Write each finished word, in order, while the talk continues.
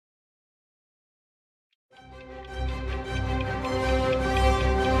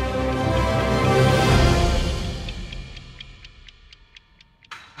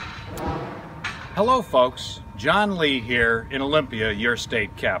Hello folks, John Lee here in Olympia, your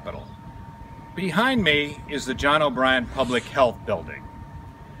state capital. Behind me is the John O'Brien Public Health Building.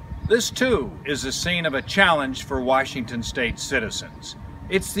 This too is the scene of a challenge for Washington state citizens.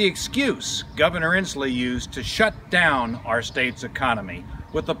 It's the excuse Governor Inslee used to shut down our state's economy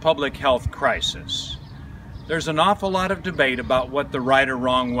with the public health crisis. There's an awful lot of debate about what the right or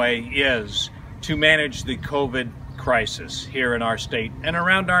wrong way is to manage the COVID crisis here in our state and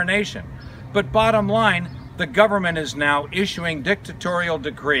around our nation. But bottom line, the government is now issuing dictatorial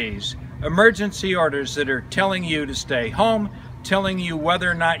decrees, emergency orders that are telling you to stay home, telling you whether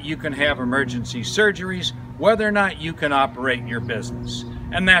or not you can have emergency surgeries, whether or not you can operate your business.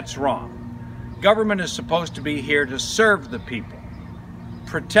 And that's wrong. Government is supposed to be here to serve the people.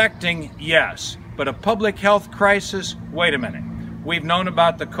 Protecting, yes, but a public health crisis, wait a minute. We've known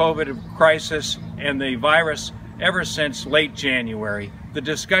about the COVID crisis and the virus ever since late January. The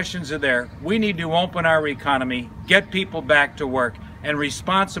discussions are there. We need to open our economy, get people back to work, and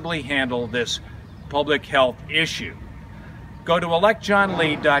responsibly handle this public health issue. Go to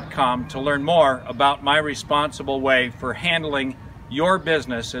electjohnlee.com to learn more about my responsible way for handling your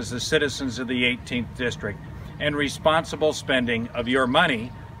business as the citizens of the 18th District and responsible spending of your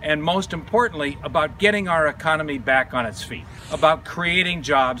money, and most importantly, about getting our economy back on its feet, about creating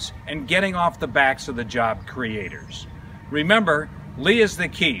jobs and getting off the backs of the job creators. Remember, Lee is the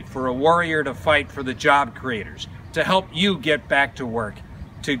key for a warrior to fight for the job creators, to help you get back to work,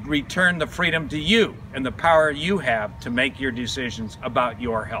 to return the freedom to you and the power you have to make your decisions about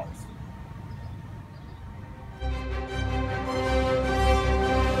your health.